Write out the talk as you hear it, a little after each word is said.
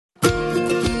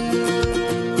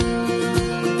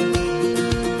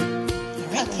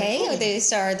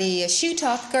always, are the Shoe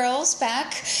Talk girls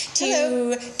back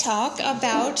to talk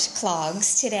about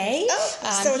clogs today. Oh,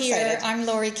 I'm so excited. I'm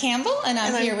Lori Campbell, and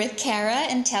I'm here with Kara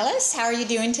and Tellus. How are you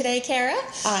doing today, Kara?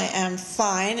 I am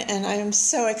fine, and I am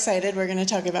so excited. We're going to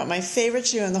talk about my favorite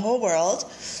shoe in the whole world,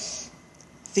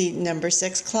 the number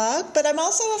 6 clog, but I'm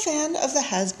also a fan of the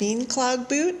Has-Been clog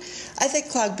boot. I think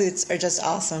clog boots are just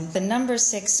awesome. The number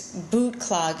 6 boot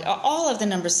clog, all of the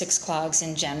number 6 clogs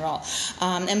in general.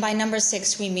 And by number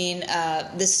 6, we mean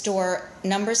the store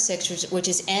number 6, which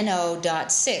is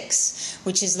NO.6,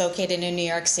 which is located in New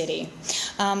York City.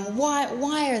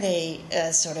 Why are they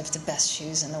sort of the best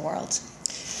shoes in the world?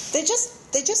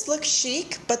 They just look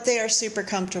chic, but they are super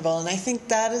comfortable, and I think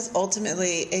that is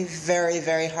ultimately a very,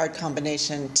 very hard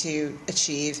combination to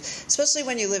achieve, especially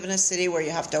when you live in a city where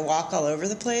you have to walk all over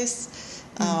the place.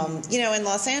 Mm-hmm. In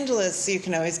Los Angeles, you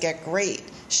can always get great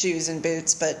shoes and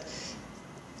boots, but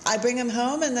I bring them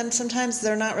home, and then sometimes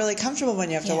they're not really comfortable when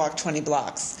you have to walk 20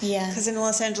 blocks. Yeah. Because in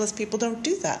Los Angeles, people don't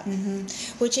do that.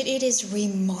 Mm-hmm. Which it is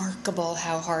remarkable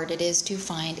how hard it is to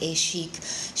find a chic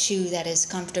shoe that is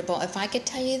comfortable. If I could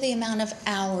tell you the amount of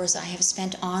hours I have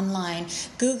spent online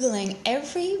Googling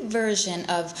every version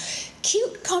of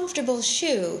cute, comfortable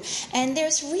shoe, and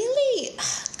there's really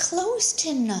close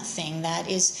to nothing that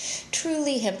is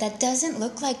truly hip, that doesn't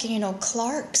look like,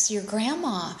 Clark's, your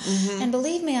grandma. Mm-hmm. And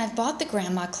believe me, I've bought the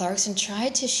grandma Clark's and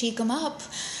tried to chic them up,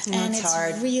 and it's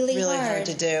hard. really hard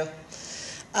to do.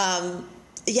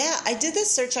 I did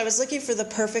this search. I was looking for the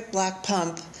perfect black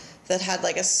pump that had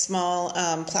like a small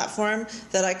platform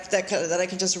that I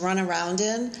could just run around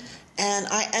in. And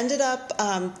I ended up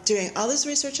doing all this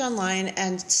research online,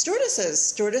 and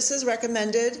Stewardesses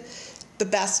recommended the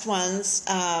best ones,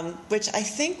 which I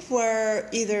think were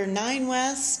either Nine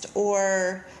West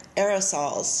or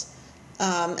Aerosols.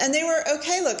 And they were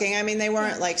okay looking. I mean, they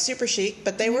weren't like super chic,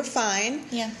 but they were fine.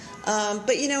 Yeah.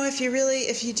 But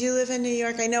if you do live in New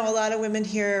York, I know a lot of women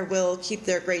here will keep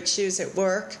their great shoes at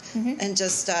work and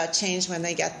just change when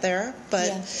they get there.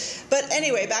 But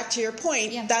anyway, back to your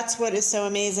point, that's what is so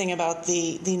amazing about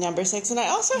the number 6. And I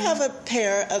also have a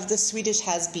pair of the Swedish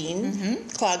Has-Been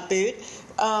clog boot,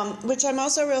 which I'm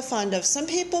also real fond of. Some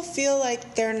people feel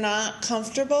like they're not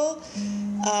comfortable.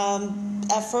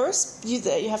 At first,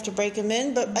 you have to break them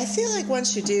in, but I feel like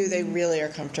once you do, they really are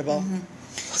comfortable. Mm-hmm.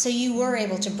 So you were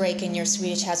able to break in your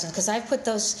Swedish Has-Been, because I put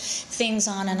those things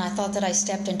on and I thought that I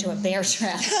stepped into a bear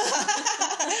trap.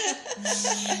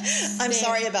 I'm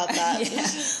sorry about that.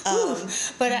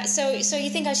 But so you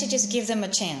think I should just give them a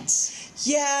chance?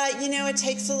 Yeah, it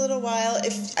takes a little while.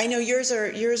 If I know yours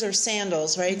are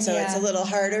sandals, right? So it's a little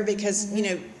harder because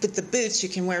with the boots you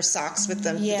can wear socks with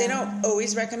them. Yeah. They don't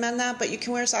always recommend that, but you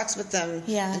can wear socks with them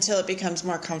until it becomes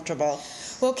more comfortable.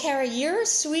 Well, Kara, your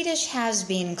Swedish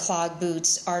Has-Been clog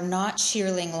boots are not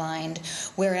shearling lined,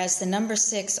 whereas the number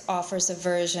 6 offers a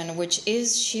version which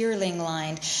is shearling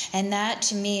lined, and that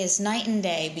to me is night and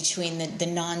day between the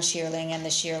non-shearling and the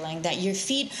shearling, that your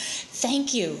feet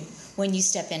thank you when you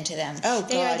step into them. Oh,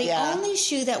 they are the only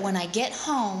shoe that when I get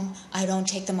home, I don't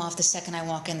take them off the second I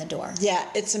walk in the door. Yeah,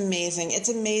 it's amazing. It's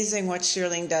amazing what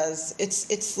shearling does.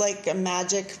 It's like a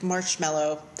magic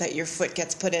marshmallow that your foot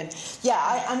gets put in.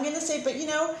 Yeah, I'm going to say, but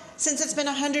since it's been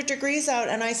 100 degrees out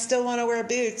and I still want to wear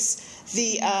boots,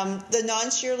 the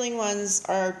non-shearling ones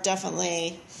are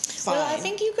definitely fine. Well, I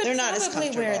think you could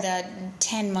probably wear that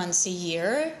 10 months a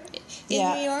year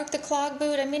in New York, the clog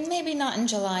boot. I mean, maybe not in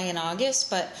July and August,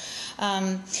 but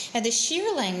and the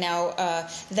shearling now,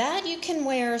 that you can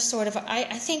wear sort of, I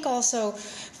think also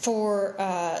for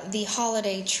the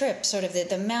holiday trip, sort of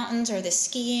the mountains or the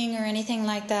skiing or anything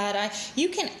like that. You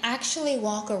can actually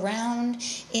walk around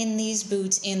in these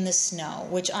boots in the snow,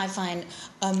 which I find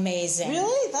amazing.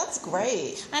 Really? That's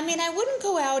great. I mean, I wouldn't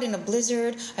go out in a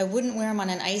blizzard. I wouldn't wear them on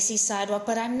an icy sidewalk,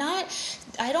 but I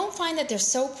don't find that they're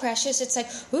so precious. It's like,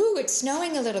 ooh, it's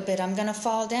snowing a little bit. I'm going to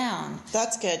fall down.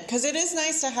 That's good, because it is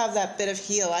nice to have that bit of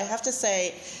heel. I have to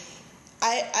say,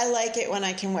 I like it when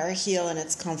I can wear a heel and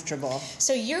it's comfortable.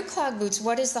 So your clog boots,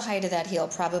 what is the height of that heel?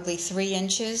 Probably 3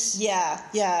 inches? Yeah.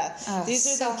 Oh, these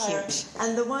are so the higher. cute.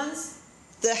 And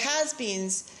the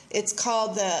Has-Beens, it's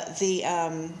called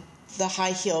the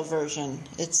high heel version.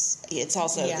 It's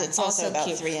also about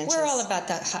cute. 3 inches. We're all about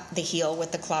the heel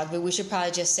with the clog boot. We should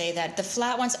probably just say that. The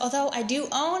flat ones, although I do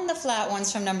own the flat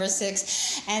ones from number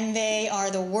 6, and they are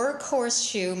the workhorse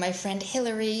shoe. My friend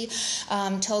Hillary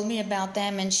told me about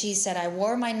them, and she said, I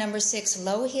wore my number 6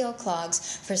 low heel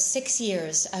clogs for 6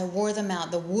 years. I wore them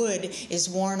out. The wood is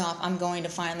worn off. I'm going to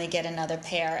finally get another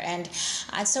pair. And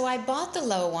so I bought the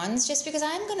low ones just because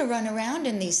I'm going to run around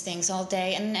in these things all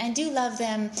day, and I do love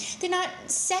them. they're not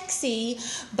sexy,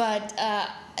 but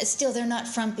still they're not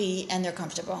frumpy and they're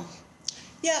comfortable.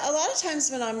 Yeah, a lot of times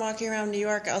when I'm walking around New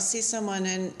York, I'll see someone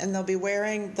and they'll be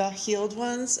wearing the heeled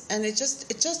ones, and it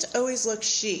just always looks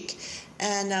chic,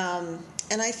 and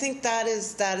I think that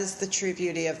is the true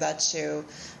beauty of that shoe.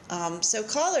 So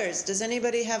callers, does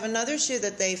anybody have another shoe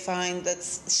that they find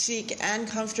that's chic and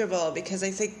comfortable? Because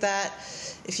I think that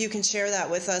if you can share that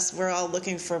with us, we're all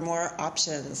looking for more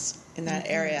options in that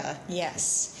area.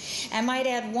 Yes. I might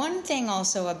add one thing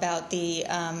also about the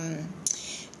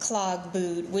clog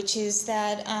boot, which is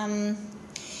that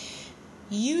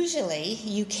usually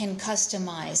you can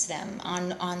customize them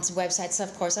on websites.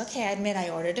 Of course, okay, I admit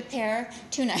I ordered a pair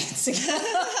 2 nights ago.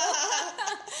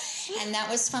 And that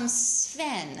was from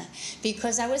Sven,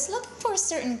 because I was looking for a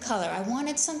certain color. I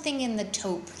wanted something in the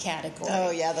taupe category.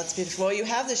 Oh, yeah, that's beautiful. Well, you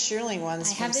have the shearling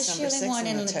ones. I have the shearling one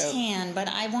in the tan, but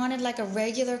I wanted like a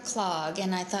regular clog,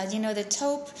 and I thought, the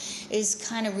taupe is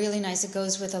kind of really nice. It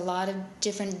goes with a lot of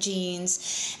different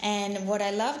jeans. And what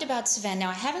I loved about Sven, now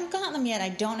I haven't gotten them yet. I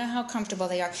don't know how comfortable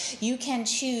they are. You can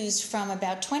choose from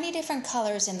about 20 different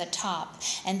colors in the top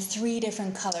and 3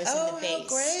 different colors in the base. Oh,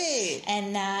 great.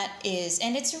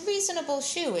 And it's a reasonable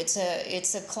shoe. It's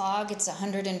a clog. It's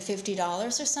 $150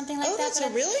 or something like that. Oh, that's a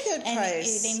really good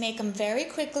price. And they make them very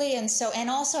quickly, and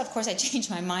also, of course, I changed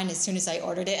my mind as soon as I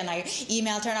ordered it, and I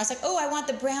emailed her, and I was like, oh, I want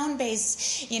the brown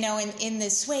base, in the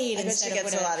suede. I bet she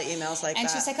gets a lot of emails like that. And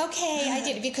she's like, okay, I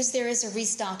did it, because there is a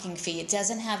restocking fee. It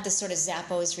doesn't have the sort of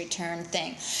Zappos return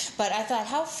thing. But I thought,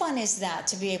 how fun is that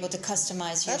to be able to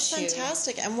customize your shoe? That's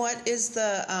fantastic. And what is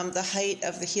the height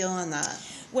of the heel on that?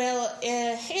 Well,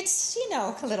 it's,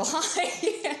 a little high.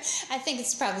 I think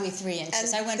it's probably 3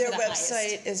 inches. And I went their for the highest.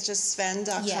 website is just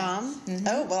sven.com? Yeah. Mm-hmm.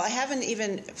 Oh, well, I haven't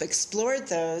even explored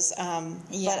those,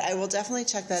 but I will definitely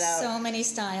check that out. So many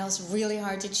styles, really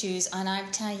hard to choose. And I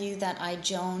tell you that I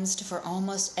jonesed for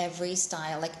almost every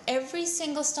style. Like every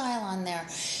single style on there,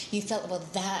 you felt, well,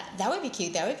 that would be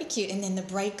cute, that would be cute. And then the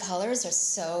bright colors are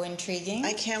so intriguing.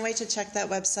 I can't wait to check that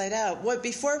website out.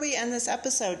 Before we end this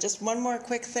episode, just one more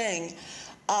quick thing.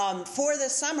 For the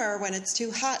summer, when it's too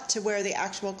hot to wear the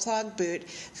actual clog boot,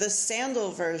 the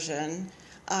sandal version,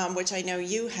 which I know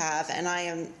you have, and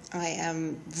I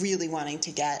am really wanting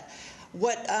to get.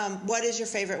 What is your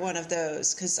favorite one of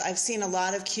those? Because I've seen a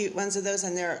lot of cute ones of those,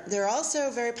 and they're also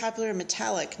very popular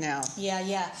metallic now.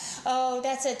 Yeah. Oh,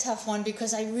 that's a tough one,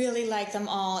 because I really like them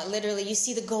all. Literally, you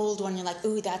see the gold one, you're like,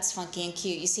 ooh, that's funky and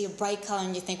cute. You see a bright color,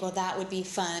 and you think, well, that would be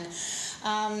fun.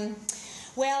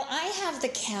 Well, I have the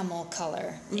camel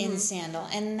color in sandal,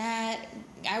 and that,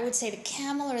 I would say the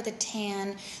camel or the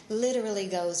tan literally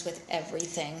goes with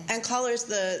everything. And colors,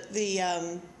 the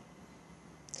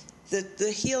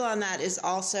heel on that is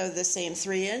also the same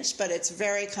 3-inch, but it's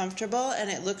very comfortable and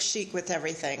it looks chic with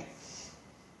everything.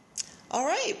 All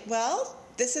right, well,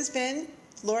 this has been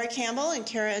Laura Campbell and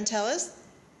Kara Antelis,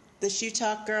 the Shoe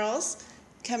Talk Girls,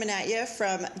 coming at you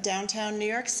from downtown New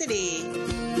York City.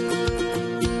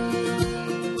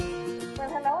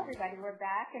 We're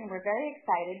back, and we're very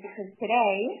excited because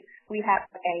today we have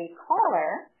a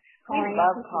caller. We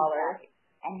love callers,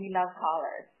 and we love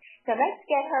callers. So let's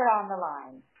get her on the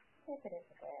line.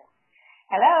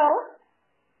 Hello?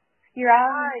 You're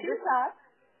on Shoe Talk.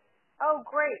 Oh,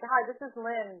 great. Hi, this is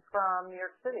Lynn from New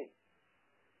York City.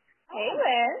 Hey,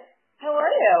 Lynn. How are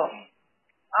you?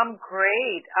 I'm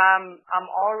great. I'm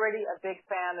already a big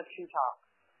fan of Shoe Talk.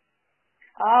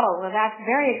 Oh, well, that's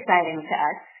very exciting to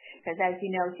us. Because as you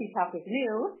know, Shoe Talk is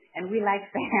new, and we like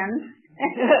fans.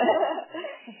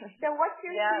 So what's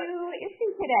your new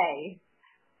issue today?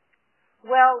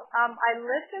 Well, I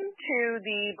listened to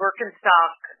the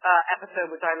Birkenstock episode,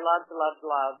 which I loved.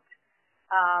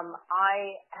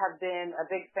 I have been a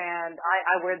big fan.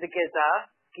 I wear the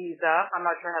Giza. I'm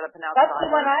not sure how to pronounce it. That's the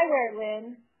one I wear,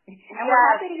 Lynn. And we're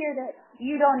happy to hear that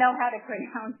you don't know how to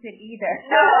pronounce it either.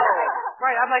 No.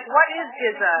 Right. I'm like, what is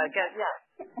Giza? Yeah.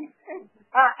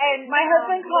 And my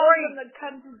husband calls them the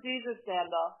Kunziza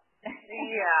sandal.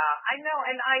 Yeah, I know.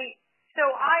 And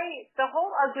the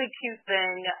whole ugly cute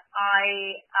thing,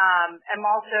 I am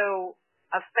also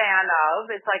a fan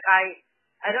of. It's like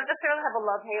I don't necessarily have a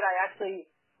love-hate. I actually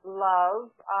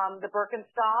love the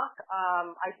Birkenstock.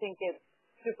 I think it's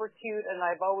super cute, and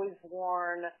I've always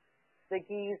worn the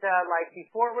Giza like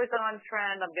before it was on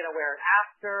trend. I'm going to wear it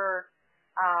after.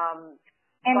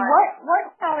 And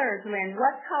what colors, Lynn?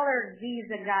 What color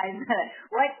Giza guys?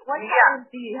 What colors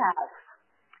do you have?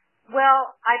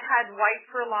 Well, I've had white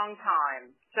for a long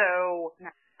time, so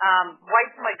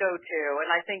white's my go-to,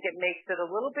 and I think it makes it a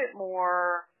little bit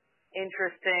more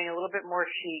interesting, a little bit more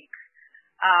chic.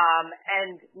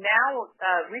 And now,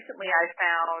 recently I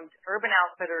found Urban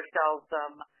Outfitters sells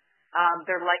them.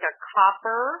 They're like a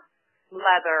copper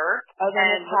leather. Oh, the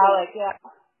metallic, yeah.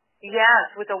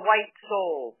 Yes, with a white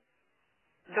sole.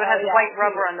 So it has white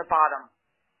rubber on the bottom.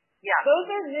 Yeah. Those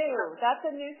are new. That's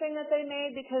a new thing that they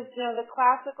made because, the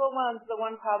classical ones, the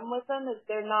one problem with them is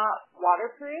they're not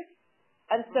waterproof.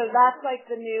 And so that's like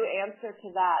the new answer to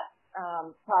that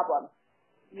problem.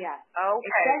 Yeah. Okay.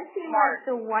 It does seem like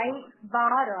the white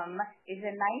bottom is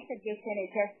a nice addition.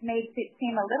 It just makes it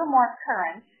seem a little more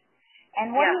current.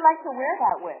 And what do you like to wear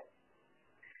that with?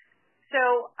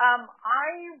 So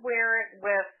I wear it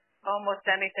with almost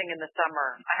anything in the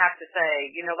summer, I have to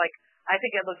say. I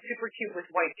think it looks super cute with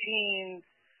white jeans.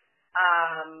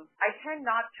 I tend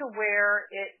not to wear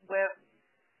it with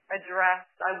a dress.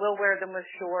 I will wear them with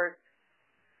shorts.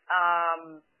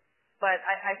 But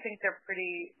I think they're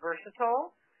pretty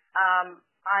versatile. And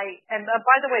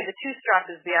by the way, the two-strap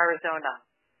is the Arizona.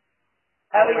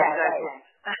 Oh, yeah. Right.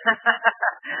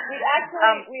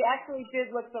 we actually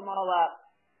did look them all up.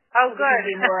 Oh, so good. To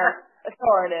be more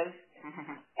authoritative.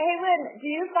 Hey, Lynn, do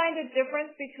you find a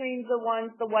difference between the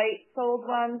white-soled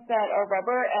ones that are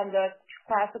rubber and the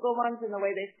classical ones in the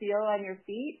way they feel on your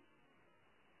feet?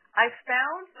 I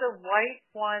found the white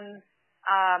ones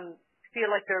feel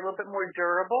like they're a little bit more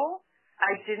durable.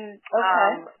 I didn't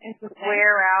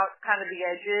wear out kind of the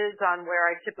edges on where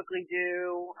I typically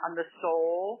do on the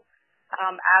sole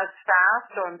as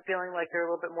fast, so I'm feeling like they're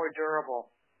a little bit more durable.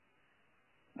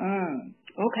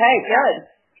 Okay, good.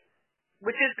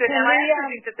 Which is good, and I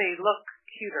actually think that they look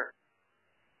cuter.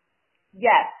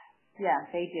 Yes. Yeah,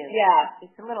 they do. Yeah.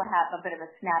 It's a bit of a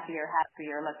snappier,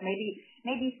 happier look.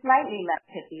 Maybe slightly less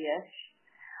hippie-ish.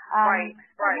 Right.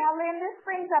 Now, Lynn, this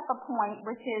brings up a point,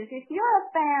 which is if you're a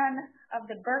fan of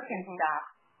the Birkenstock,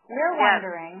 we're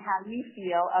wondering how you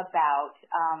feel about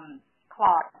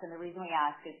clogs. And the reason we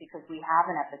ask is because we have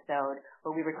an episode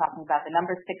where we were talking about the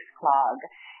number 6 clog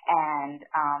and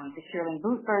the shearling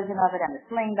boot version of it and the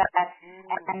slingback.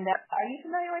 And are you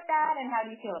familiar with that, and how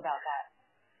do you feel about that?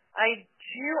 I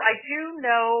do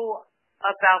know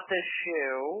about this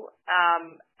shoe,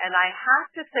 and I have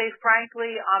to say,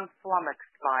 frankly, I'm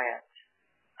flummoxed by it.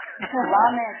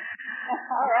 Flummoxed.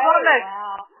 All right. Flummoxed.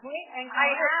 Wow. I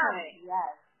have.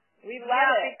 Yes. We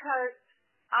love it. Because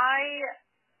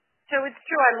so it's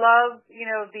true, I love,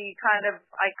 the kind of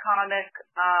iconic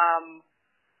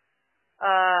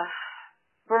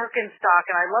Birkenstock,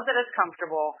 and I love that it's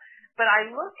comfortable. But I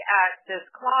look at this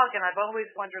clog, and I've always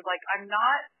wondered,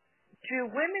 do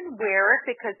women wear it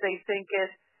because they think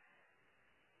it's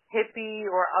hippie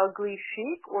or ugly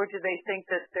chic, or do they think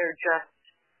that they're just,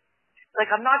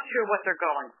 I'm not sure what they're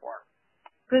going for.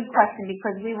 Good question,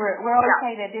 because we always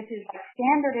say that this is a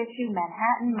standard issue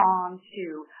Manhattan mom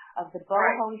shoe of the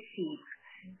boho chic.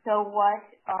 So what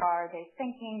are they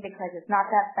thinking? Because it's not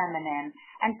that feminine.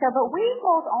 And so, but we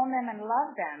both own them and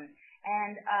love them.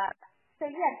 And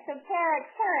so Kara,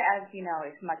 as you know,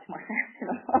 is much more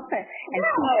fashionable and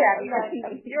savvy.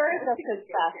 Yours is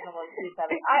fashionable and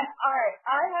savvy.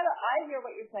 I hear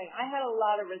what you're saying. I had a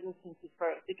lot of resistance at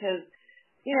first because,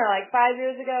 5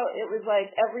 years ago, it was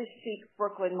like every chic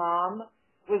Brooklyn mom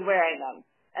was wearing them.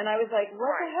 And I was like,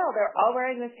 what the hell? They're all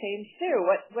wearing the same shoe.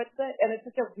 And it's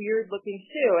such a weird looking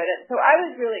shoe. So I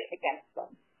was really against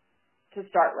them to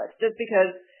start with, just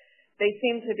because they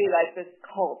seem to be like this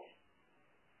cult.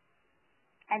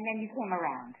 And then you came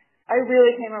around. I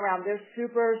really came around. They're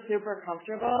super, super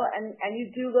comfortable, and you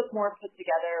do look more put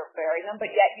together wearing them, but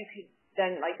yet you could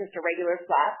then, just a regular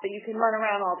flat, but you can run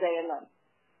around all day in them.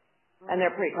 And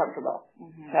they're pretty comfortable.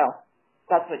 So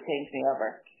that's what changed me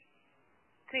over.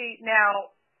 See,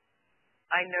 now,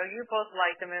 I know you both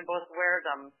like them and both wear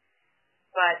them,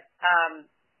 but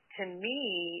to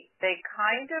me, they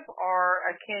kind of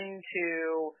are akin to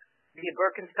the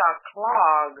Birkenstock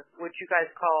clog, which you guys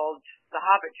called the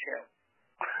Hobbit shoe.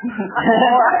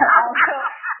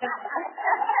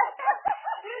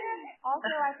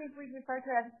 Also, I think we refer to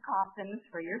it as coffins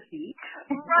for your feet.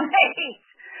 Right.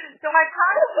 So I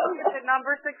kind of look at the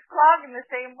number 6 clog in the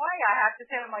same way. I have to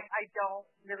say, I don't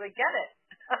really get it.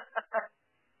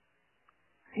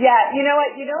 Yeah, you know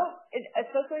what?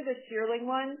 Especially the shearling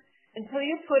one, until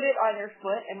you put it on your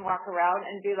foot and walk around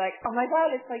and be like, oh my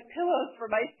God, it's like pillows for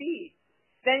my feet.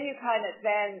 Then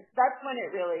that's when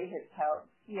it really hits home.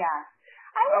 Yeah.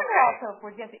 I wonder also if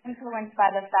we're just influenced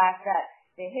by the fact that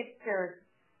the hipsters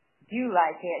do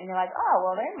like it, and you're like, oh,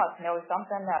 well, they must know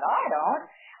something that I don't.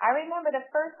 I remember the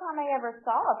first time I ever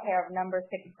saw a pair of number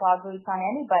 6 clog boots on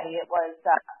anybody, it was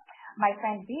my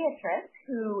friend Beatrice,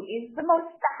 who is the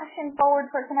most fashion-forward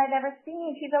person I've ever seen.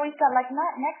 She's always got, like,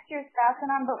 not next year's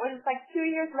fashion on, but what is, like, 2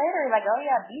 years later, like, oh,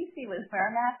 yeah, BC was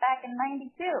wearing that back in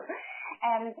 92.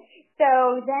 And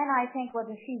so then I think, well,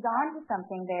 she's on to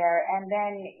something there, and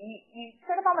then you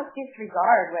sort of almost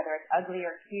disregard whether it's ugly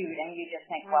or cute, and you just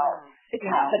think, well, it's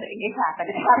happening. It's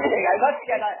happening. I must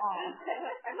get it on.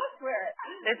 I must wear it.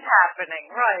 It's happening.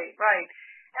 Right.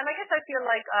 And I guess I feel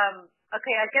like,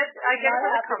 okay, I get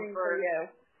the comfort. For you.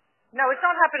 No, it's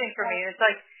not happening for me. It's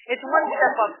like, it's one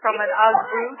step up from an UGG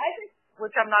boot,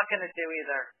 which I'm not going to do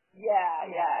either. Yeah.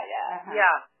 Uh-huh.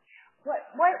 Yeah.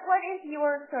 What is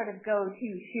your sort of go-to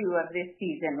shoe of this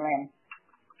season, Lynn?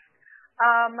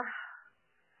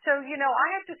 So, I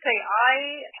have to say,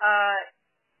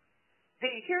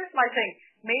 here's my thing.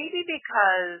 Maybe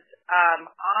because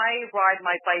I ride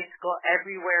my bicycle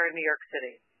everywhere in New York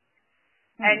City.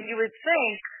 And you would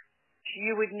think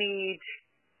you would need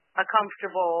a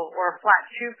comfortable or a flat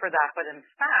shoe for that, but in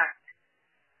fact,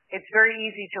 it's very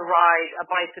easy to ride a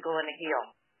bicycle in a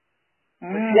heel.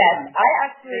 Yes, I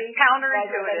actually it's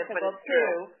counterintuitive, but it's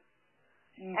true.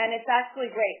 And it's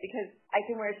actually great because I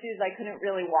can wear shoes I couldn't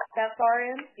really walk that far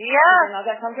in. Yeah. They're not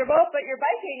that comfortable, but you're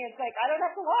biking, it's like, I don't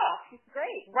have to walk. It's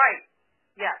great. Right.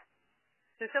 Yes.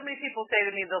 So many people say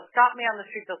to me, they'll stop me on the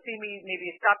street, they'll see me maybe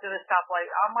stopped at a stoplight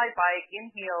on my bike in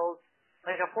heels,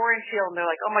 like a 4-inch heel, and they're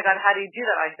like, oh my God, how do you do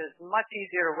that? I said, it's much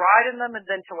easier to ride in them and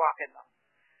then to walk in them.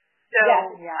 So,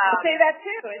 I say that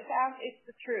too. It's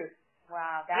the truth.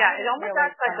 Wow. That it almost really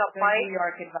acts like a bike. New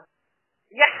York advice.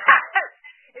 Yeah.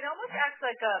 It almost acts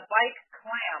like a bike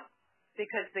clamp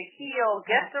because the heel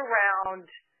gets around,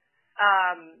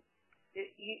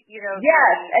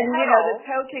 Yes, and the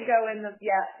toe can go in the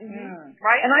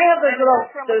right. And I have those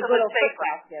little foot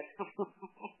baskets.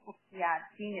 Yeah,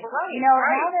 genius. Right, now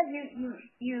that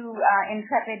you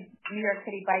intrepid New York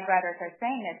City bike riders are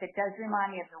saying this, it does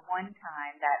remind me of the one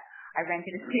time that I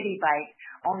rented a city bike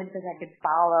only because I could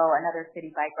follow another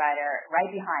city bike rider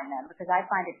right behind them because I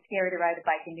find it scary to ride a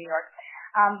bike in New York.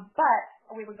 But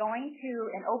we were going to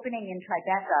an opening in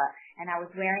Tribeca, and I was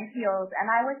wearing heels,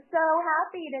 and I was so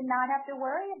happy to not have to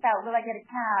worry about, will I get a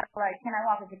cab, or can I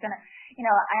walk, is it going to,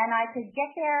 and I could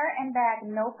get there and back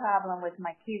no problem with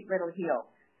my cute little heels.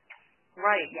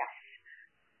 Right. Yes.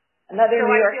 Another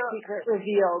New York secret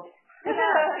revealed.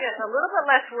 Yes, a little bit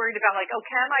less worried about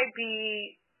can I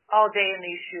be all day in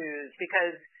these shoes?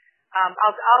 Because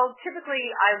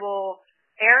I will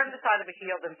err on the side of a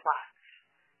heel than flats.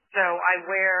 So I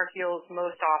wear heels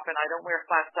most often. I don't wear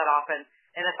flats that often.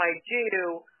 And if I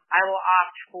do, I will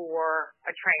opt for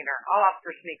a trainer. I'll opt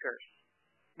for sneakers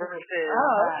versus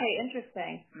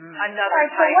interesting. Another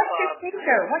type of. What's your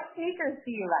sneaker? What sneakers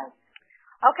do you like?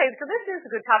 Okay, so this is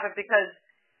a good topic because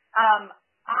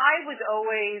I was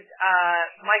always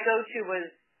my go-to was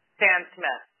Stan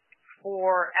Smith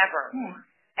forever,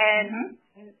 and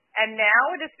now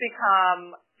it has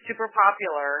become super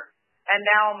popular. And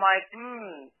now I'm like,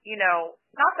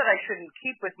 not that I shouldn't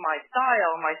keep with my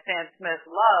style, my Stan Smith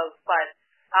love, but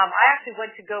I actually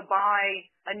went to go buy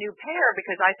a new pair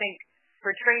because I think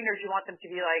for trainers you want them to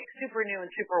be like super new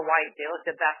and super white. They look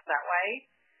the best that way.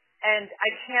 And I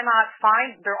cannot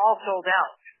find, they're all sold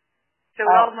out. So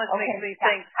it almost makes me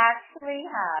think. I actually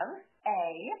have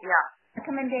a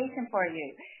recommendation for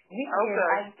you.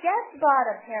 I just bought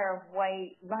a pair of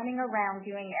white running around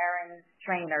doing errands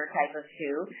trainer type of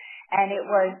shoe, and it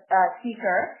was a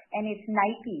sneaker, and it's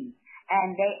Nike,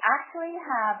 and they actually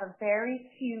have a very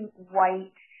cute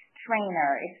white trainer.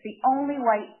 It's the only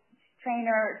white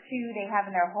trainer shoe they have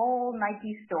in their whole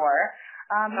Nike store.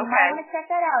 You might want to check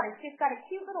that out. It's just got a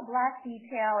cute little black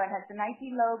detail. It has the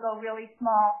Nike logo really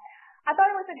small. I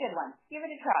thought it was a good one. Give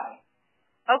it a try.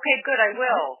 Okay, good. I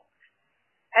will.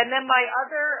 And then my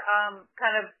other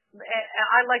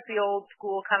I like the old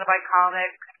school kind of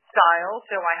iconic style.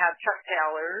 So I have Chuck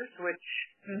Taylors, which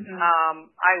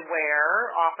I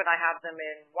wear. Often I have them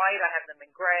in white. I have them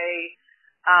in gray.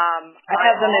 I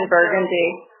have them in burgundy.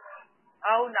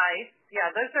 Oh, nice.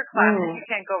 Yeah, those are classic. You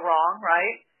can't go wrong,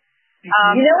 right?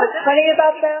 You know what's funny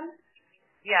about them?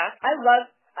 Yes. I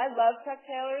love Chuck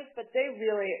Taylors, but they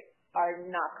really are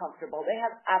not comfortable. They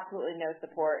have absolutely no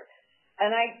support. And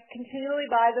I continually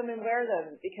buy them and wear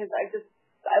them because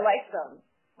I like them.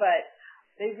 But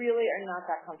they really are not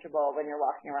that comfortable when you're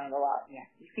walking around a lot. Yeah,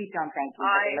 your feet don't thank you.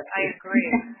 I agree.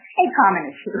 A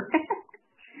common issue.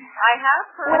 I have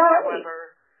heard,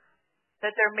 however,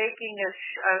 that they're making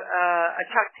a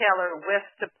Chuck Taylor with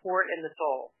support in the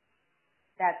sole.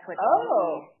 That's what.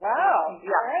 Oh, wow! Yeah.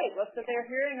 All right. Well, so they're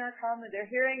hearing our comment. They're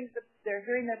hearing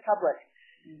the public.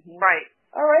 Right.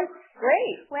 All right,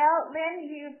 great. Well,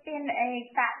 Lynn, you've been a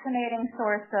fascinating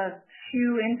source of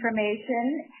shoe information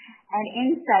and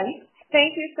insight.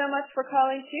 Thank you so much for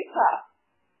calling Shoe Talk.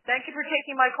 Thank you for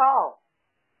taking my call.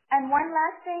 And one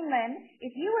last thing, Lynn,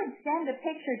 if you would send a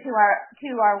picture to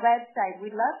our website,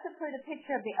 we'd love to put a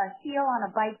picture of a heel on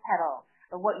a bike pedal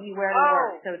of what you wear to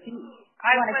work. So if you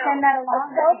want to send that along,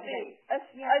 a selfie,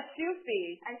 a shoe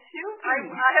feed. A shoe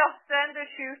feed. I'll send a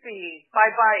shoe feed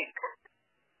by bike.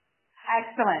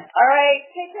 Excellent. All right,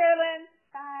 take care, Lynn.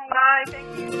 Bye. Bye.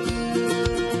 Thank you.